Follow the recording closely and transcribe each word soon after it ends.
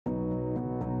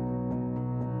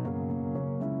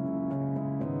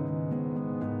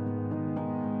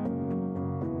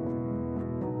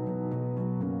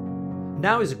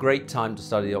Now is a great time to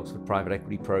study the Oxford Private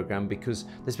Equity Programme because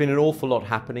there's been an awful lot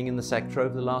happening in the sector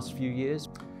over the last few years.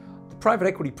 The Private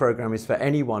Equity Programme is for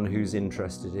anyone who's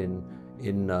interested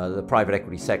in the private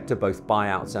equity sector, both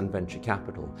buyouts and venture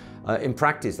capital. In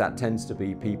practice, that tends to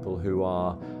be people who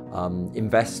are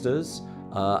investors,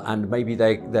 and maybe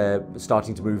they're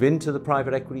starting to move into the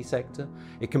private equity sector.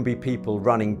 It can be people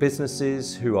running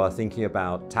businesses who are thinking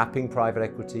about tapping private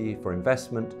equity for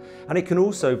investment. And it can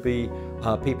also be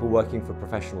people working for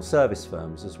professional service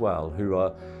firms as well, who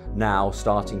are now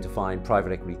starting to find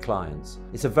private equity clients.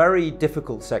 It's a very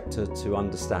difficult sector to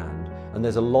understand, and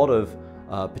there's a lot of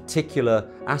particular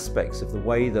aspects of the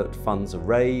way that funds are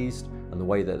raised and the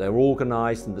way that they're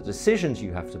organized and the decisions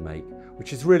you have to make,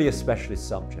 which is really a specialist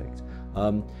subject.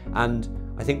 And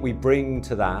I think we bring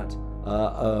to that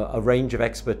a range of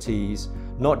expertise,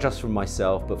 not just from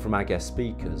myself, but from our guest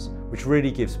speakers, which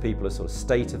really gives people a sort of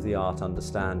state-of-the-art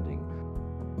understanding.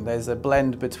 There's a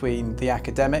blend between the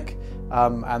academic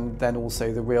and then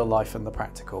also the real life and the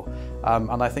practical.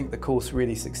 And I think the course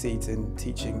really succeeds in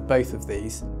teaching both of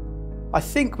these. I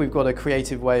think we've got a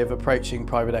creative way of approaching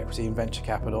private equity and venture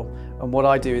capital, and what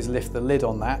I do is lift the lid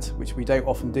on that, which we don't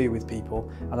often do with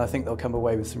people, and I think they'll come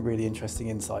away with some really interesting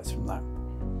insights from that.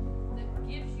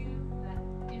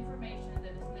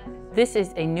 This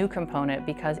is a new component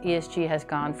because ESG has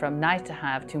gone from nice to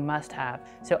have to must have.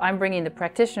 So I'm bringing the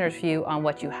practitioner's view on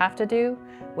what you have to do,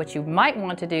 what you might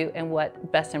want to do, and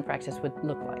what best in practice would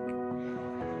look like.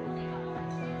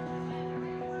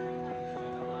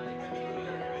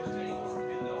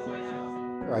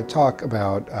 I talk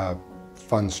about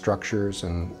fund structures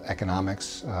and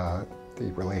economics, the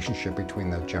relationship between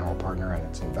the general partner and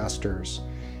its investors,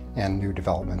 and new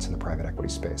developments in the private equity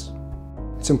space.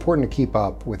 It's important to keep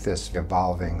up with this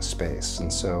evolving space,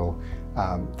 and so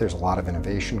there's a lot of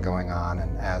innovation going on,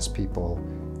 and as people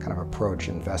kind of approach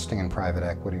investing in private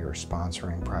equity or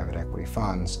sponsoring private equity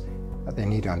funds, they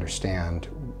need to understand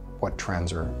what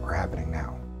trends are happening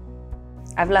now.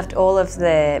 I've loved all of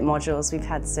the modules we've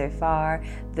had so far.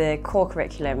 The core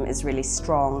curriculum is really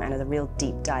strong and is a real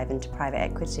deep dive into private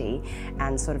equity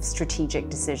and sort of strategic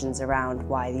decisions around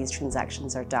why these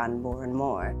transactions are done more and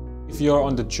more. If you're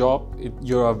on the job,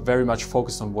 you're very much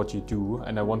focused on what you do,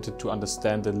 and I wanted to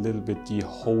understand a little bit the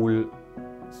whole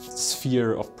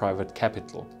sphere of private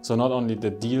capital. So not only the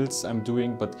deals I'm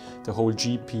doing, but the whole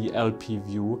GP, LP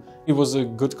view. It was a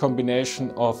good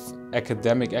combination of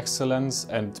academic excellence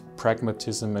and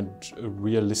pragmatism and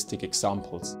realistic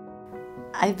examples.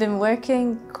 I've been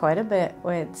working quite a bit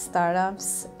with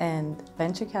startups and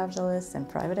venture capitalists and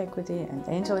private equity and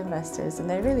angel investors, and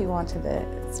they really wanted a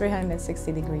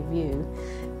 360-degree view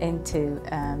into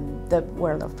the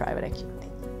world of private equity.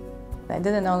 I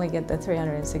didn't only get the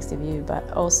 360 view, but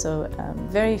also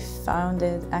very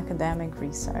founded academic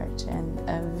research and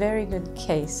very good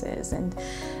cases and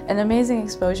an amazing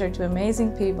exposure to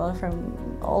amazing people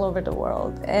from all over the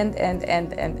world. And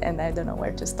I don't know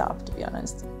where to stop, to be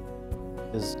honest.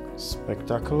 It's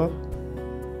spectacular,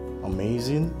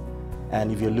 amazing, and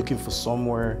if you're looking for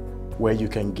somewhere where you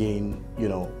can gain,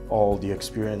 all the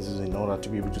experiences in order to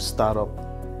be able to start up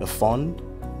a fund,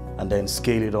 and then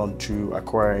scale it on to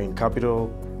acquiring capital,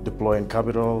 deploying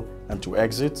capital, and to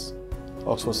exit,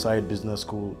 Oxford Business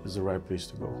School is the right place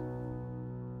to go.